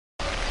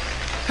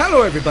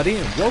Hello everybody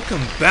and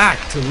welcome back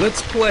to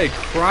Let's Play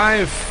Cry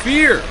of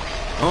Fear.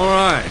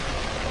 Alright.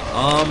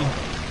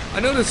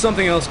 I noticed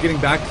something else getting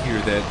back here,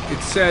 that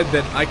it said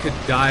that I could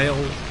dial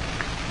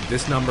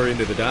this number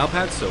into the dial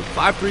pad, so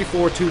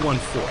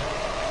 534214.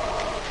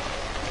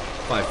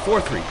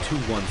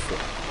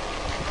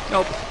 543214.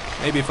 Nope.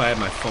 Maybe if I had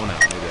my phone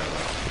out, maybe I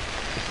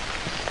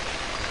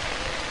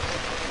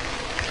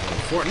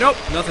would. Nope,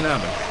 nothing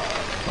happened.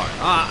 Alright,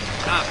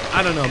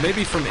 I don't know,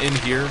 maybe from in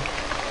here.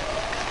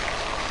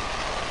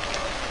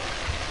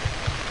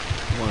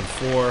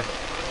 1-4.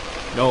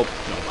 Nope.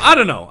 I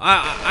don't know.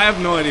 I have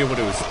no idea what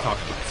it was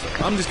talking about, so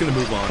I'm just gonna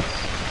move on.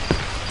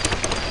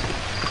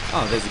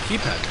 Oh, there's a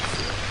keypad next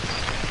to it.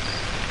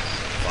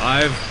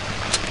 5,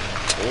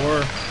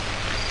 4,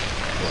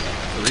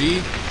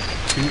 3, 2,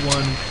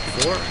 1,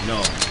 4.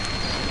 No.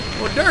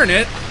 Well, darn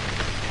it.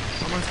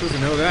 How am I supposed to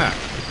know that?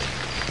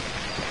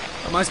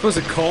 Am I supposed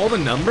to call the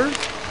number?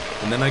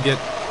 And then I get...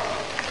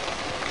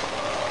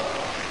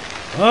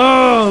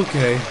 Oh,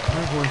 okay.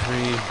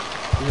 543.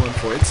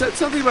 214. It said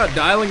something about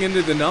dialing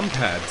into the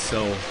numpad,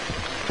 so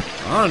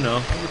I don't know.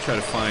 Let me try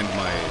to find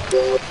my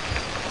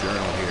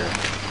journal here.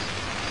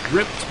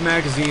 Ripped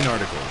magazine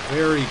article.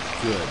 Very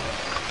good.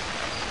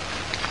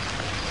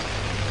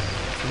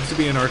 Seems to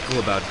be an article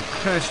about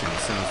depression.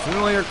 Sounds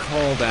familiar.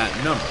 Call that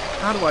number.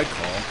 How do I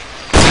call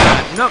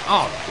that number?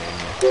 Oh,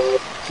 dang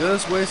it.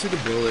 Just wasted a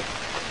bullet.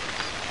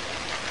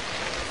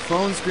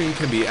 Phone screen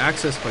can be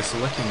accessed by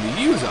selecting the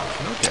use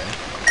option. Okay.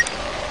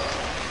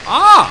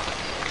 Ah!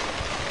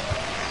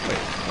 Wait.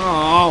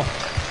 Oh.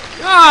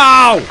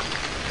 No!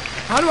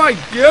 How do I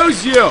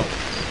use you?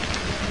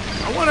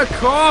 I want to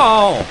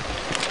call.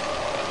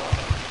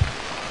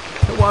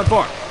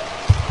 214.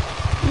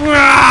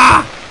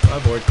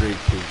 5, 4, 3, 2, 1,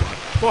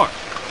 4.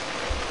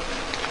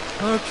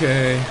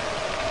 Okay.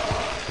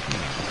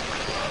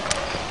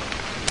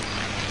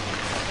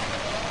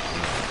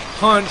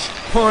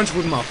 Punch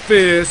with my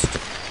fist.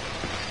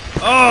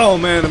 Oh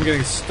man, I'm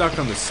getting stuck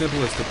on the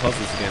simplest of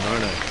puzzles again,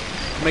 aren't I?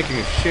 I'm making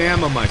a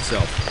sham of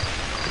myself.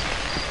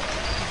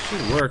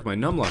 Should work. My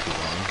numlock is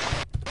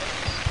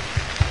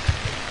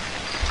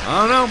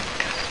on.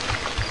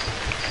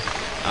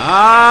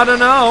 I don't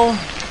know.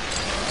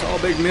 It's all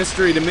a big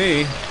mystery to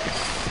me.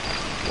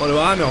 What do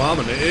I know? I'm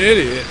an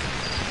idiot.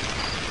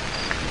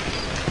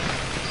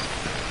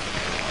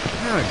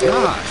 Oh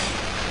gosh.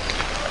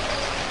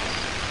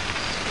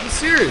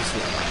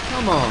 Seriously.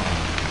 Come on.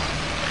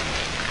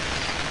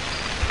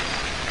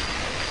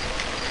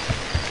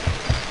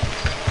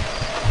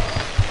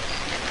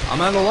 I'm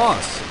at a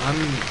loss. I'm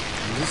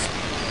just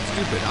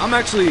stupid. I'm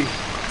actually,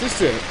 just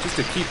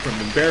to keep from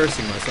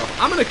embarrassing myself,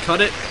 I'm gonna cut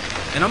it,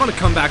 and I'm gonna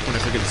come back when I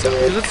figure this out,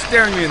 because it's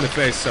staring me in the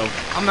face, so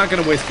I'm not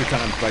gonna waste your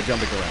time by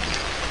jumping around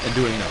and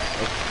doing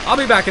nothing. I'll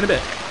be back in a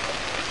bit.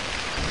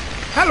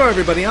 Hello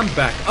everybody, I'm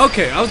back.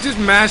 Okay, I was just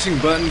mashing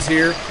buttons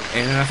here,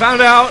 and I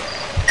found out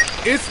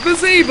it's the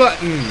Z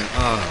button.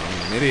 Oh,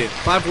 I'm an idiot.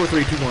 5, 4,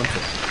 3, 2, 1,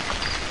 4.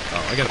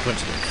 Oh, I gotta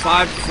punch it in.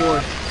 5, 4,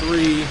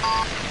 3, 2,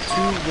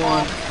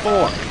 1,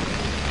 4.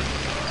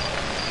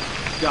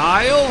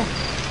 Dial?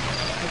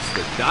 What's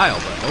the dial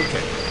button?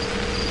 Okay.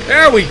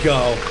 There we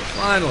go.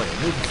 Finally,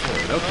 moving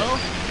forward. Okay.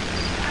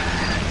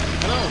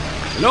 Hello?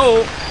 Hello?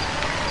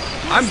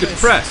 I'm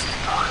depressed.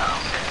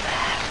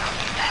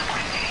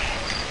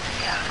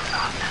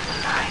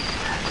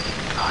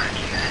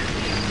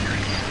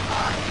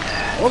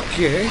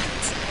 Okay.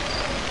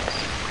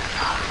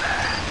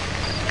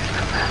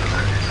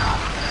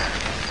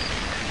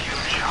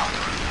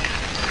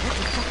 What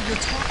the fuck are you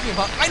talking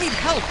about? I need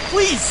help,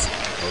 please!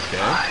 Okay.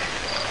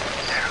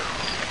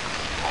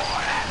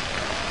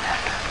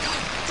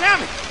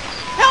 Damn it!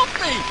 Help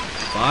me!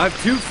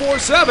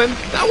 5247.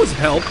 That was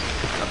help.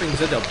 Nothing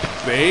said a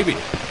baby.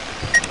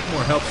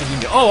 More help than you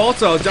need. Oh,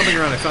 also, I was jumping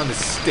around. I found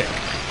this stick.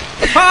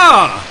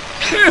 Ha!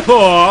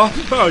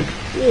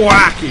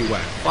 Wacky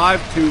whack.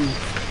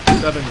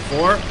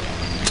 5274.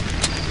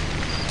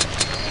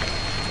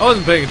 I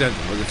wasn't paying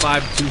attention. Was it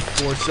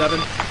 5247?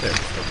 There.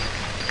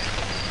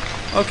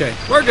 Okay,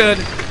 we're good.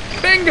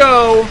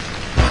 Bingo!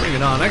 Bring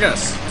it on. I got a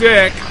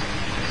stick.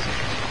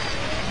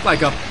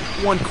 Like a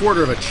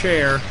 1/4 of a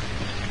chair.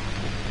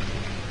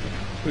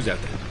 Who's out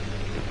there?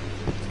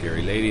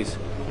 Scary ladies.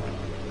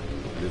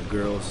 Good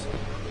girls.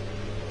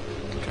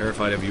 I'm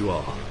terrified of you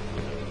all.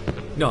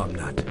 No, I'm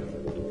not.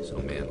 So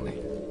manly.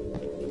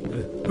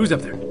 Who's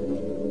up there?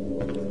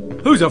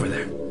 Who's over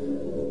there?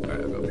 Alright,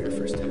 I'll go over here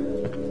first.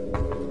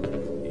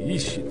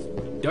 Yeesh, it's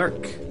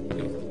dark.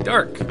 It's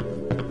dark.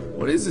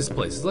 What is this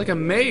place? It's like a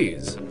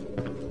maze.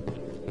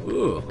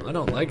 Ooh, I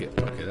don't like it.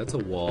 Okay, that's a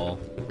wall.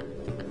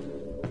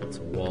 That's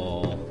a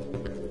wall.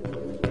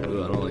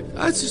 Ooh, I don't like that.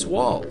 Ah, it's just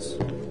walls.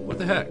 What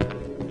the heck?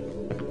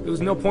 There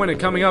was no point in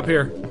coming up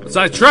here.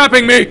 Besides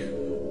trapping me!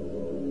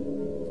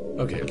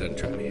 Okay, it doesn't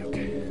trap me,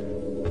 okay.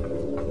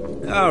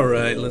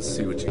 Alright, let's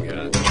see what you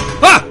got.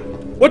 Ah!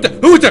 What the?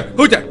 Who's there?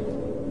 Who's there?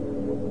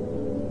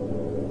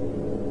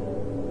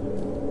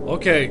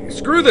 Okay,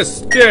 screw the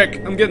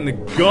stick. I'm getting the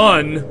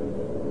gun.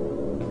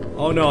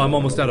 Oh no, I'm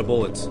almost out of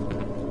bullets.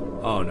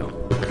 Oh no.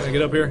 Can I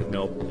get up here?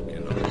 Nope.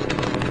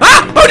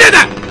 Ah! Who did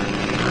that?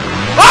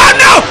 Oh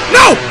no!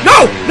 No! No!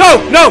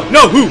 No! No!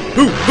 No! Who?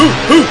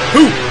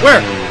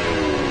 Where?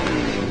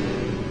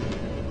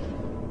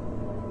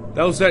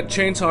 That was that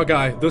chainsaw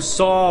guy. The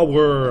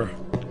sawer.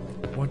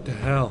 What the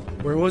hell?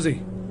 Where was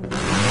he?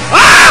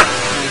 Ah!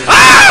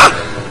 Ah!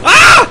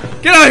 Ah!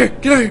 Get out of here!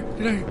 Get out of here!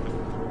 Get out of here!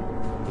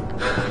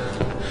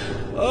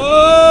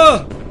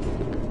 Oh!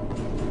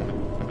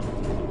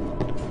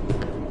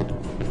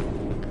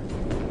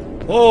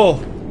 Oh!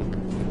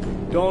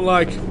 Don't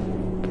like.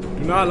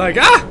 Do not like.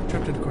 Ah!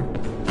 Trapped in the corner.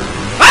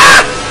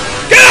 Ah!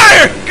 Get out of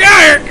here! Get out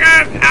of here!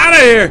 Get out of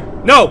here!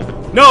 No!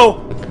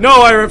 No!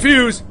 No! I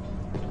refuse!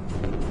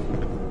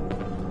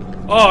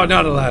 Oh,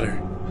 not a ladder.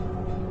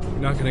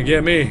 You're not gonna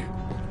get me.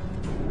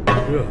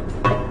 Ugh.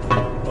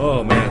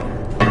 Oh man.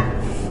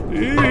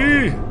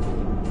 Eee.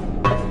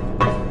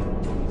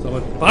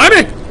 Someone behind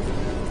me!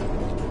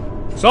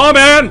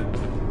 Sawman!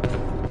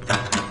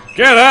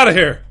 Get out of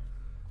here!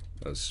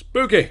 That's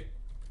spooky.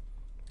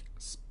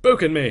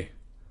 Spooking me.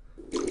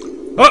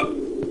 Oh!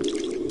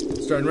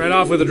 Starting right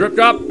off with a drip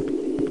drop.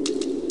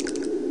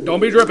 Don't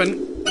be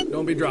dripping.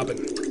 Don't be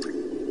dropping.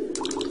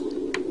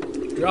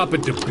 Drop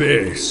it to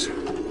base.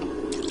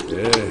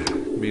 Yeah,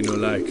 me no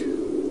like.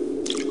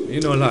 Me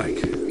no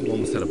like.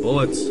 Almost out of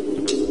bullets.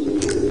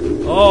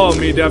 Oh,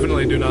 me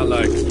definitely do not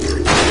like.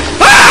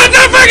 Ah!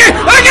 No, Fergie!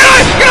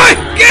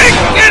 Get!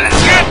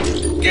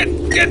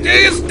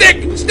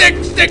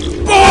 Stick!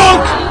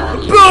 Bonk!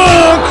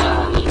 Bonk!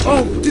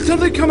 Oh, did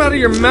something come out of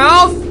your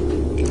mouth?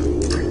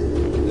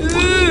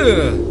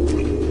 Ugh.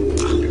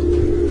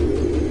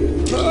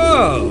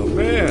 Oh,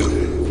 man.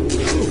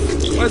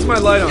 Why is my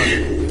light on?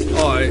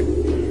 Oh,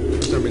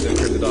 for some reason I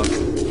turned it off.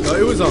 No,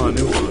 it was on.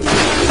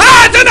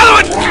 Ah, it's another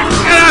one!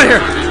 Get out of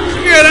here!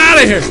 Get out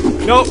of here!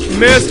 Nope,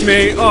 missed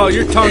me. Oh,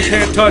 your tongue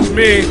can't touch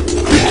me.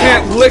 You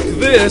can't lick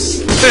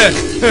this.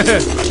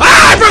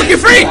 Ah, I broke you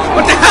free!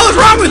 What the hell is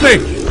wrong with me?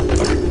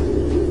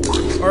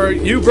 Or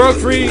you broke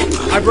free,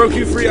 I broke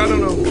you free, I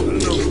don't know.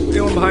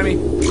 Anyone behind me?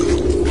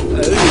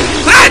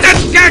 Ah,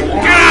 get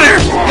out of here!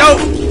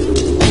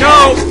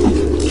 No!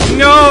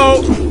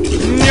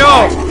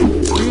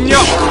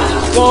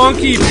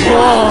 Bonky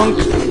bonk!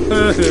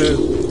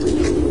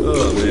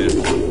 Oh, man.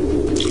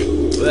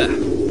 Blech.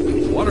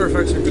 Water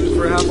effects are good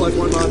for a Half-Life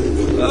 1 mod.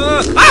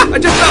 I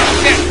just fell!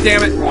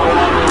 Damn it!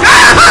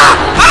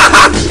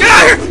 Get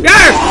out of here! Get out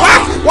of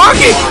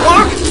here!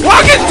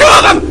 Walk! It's two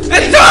of them!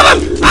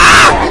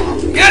 Ah!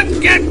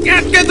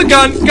 Get the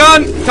gun!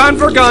 Time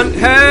for gun!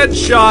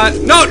 Headshot!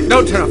 No!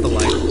 Don't turn off the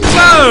light!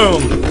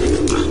 Boom!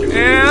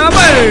 And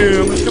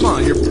boom! Come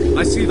on,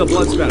 I see the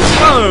blood spatter.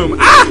 Boom!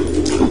 Ah!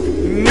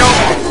 No!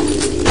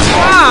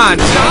 Come on,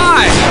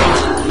 die!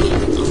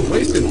 I'm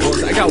wasting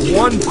bullets. I got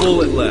one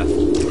bullet left.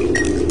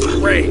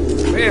 Great.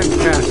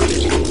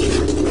 Fantastic.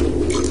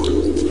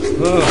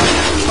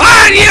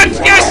 Ah, yes,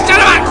 son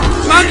of a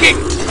monkey!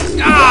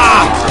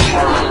 Ah!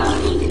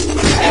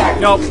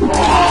 Nope.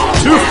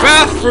 Too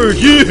fast for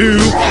you!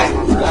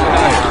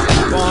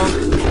 Bonk.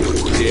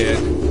 Dead.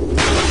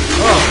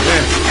 Oh,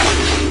 man.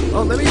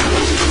 Oh, let me...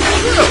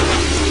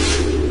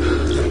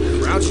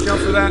 Crouch jump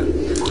for that?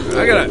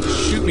 I gotta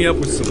shoot me up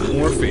with some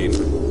morphine.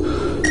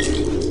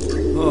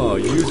 Oh,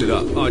 use it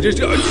up. Oh,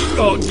 just...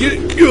 Oh, get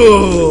it...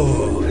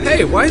 Oh.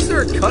 Hey, why is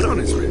there a cut on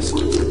his wrist?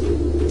 Is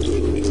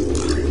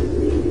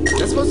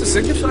that supposed to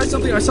signify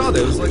something? I saw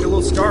there was like a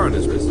little scar on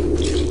his wrist.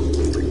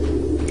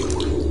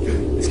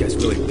 This guy's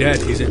really dead.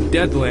 He's in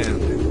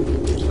Deadland.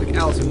 Like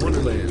Alice in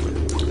Wonderland.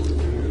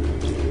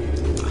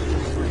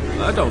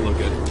 That don't look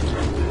good.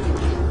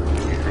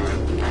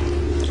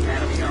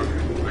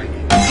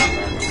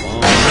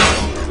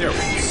 Oh, they're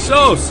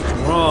so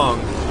strong.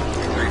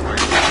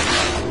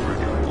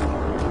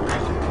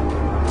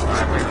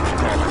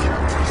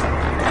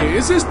 Okay,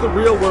 is this the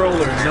real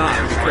world or not?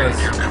 Because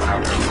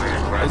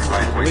it's the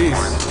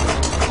police.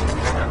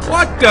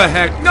 What the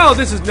heck? No,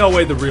 this is no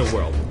way the real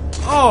world.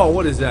 Oh,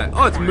 what is that?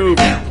 Oh, it's moving.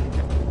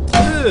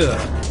 Ugh.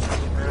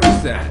 What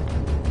is that?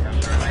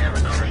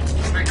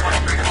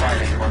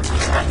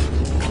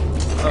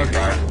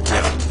 Okay.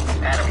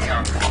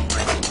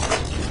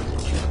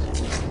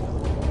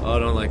 Oh, I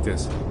don't like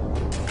this. I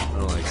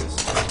don't like this.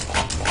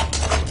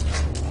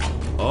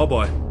 Oh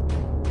boy.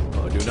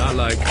 Oh, do not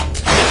like.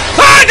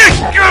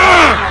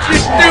 Ah, you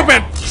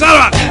stupid son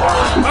of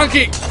a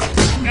monkey!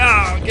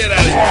 Oh, get out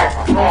of here!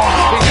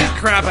 Beat the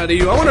crap out of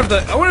you. I wonder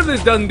if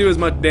this doesn't do as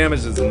much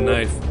damage as the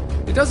knife.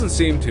 It doesn't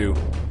seem to.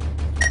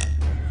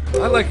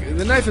 I like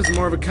the knife is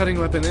more of a cutting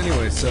weapon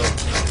anyway, so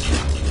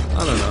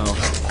I don't know.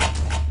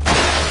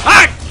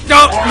 Ah!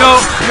 No!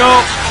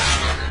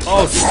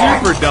 Oh,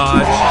 super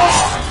dodge.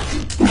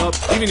 Oh,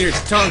 even your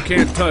tongue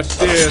can't touch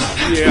this.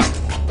 Yeah.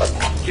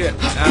 Get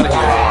out of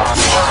here.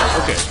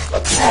 Okay.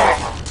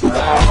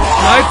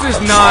 Knife is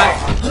not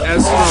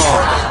as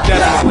strong.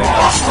 Definitely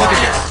not. Look at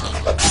this.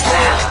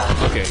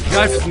 Okay,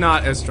 knife is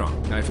not as strong.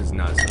 Knife is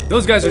not as strong.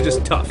 Those guys are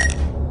just tough.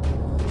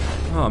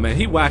 Oh man,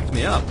 he whacked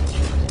me up.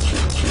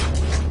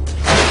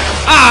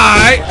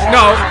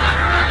 No.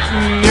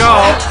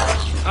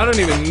 I don't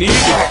even need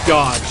to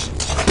dodge.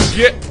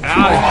 Get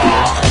out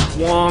of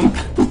here. Wonk.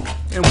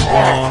 And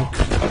wonk.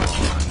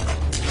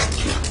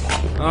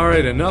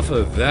 Alright, enough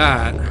of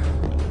that.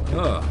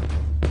 Ugh.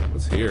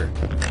 What's here?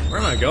 Where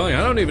am I going?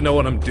 I don't even know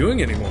what I'm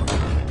doing anymore.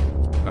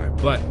 Alright,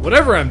 but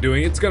whatever I'm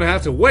doing, it's gonna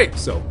have to wait.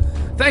 So,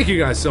 thank you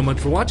guys so much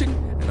for watching,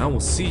 and I will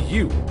see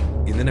you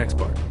in the next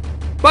part.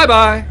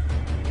 Bye-bye!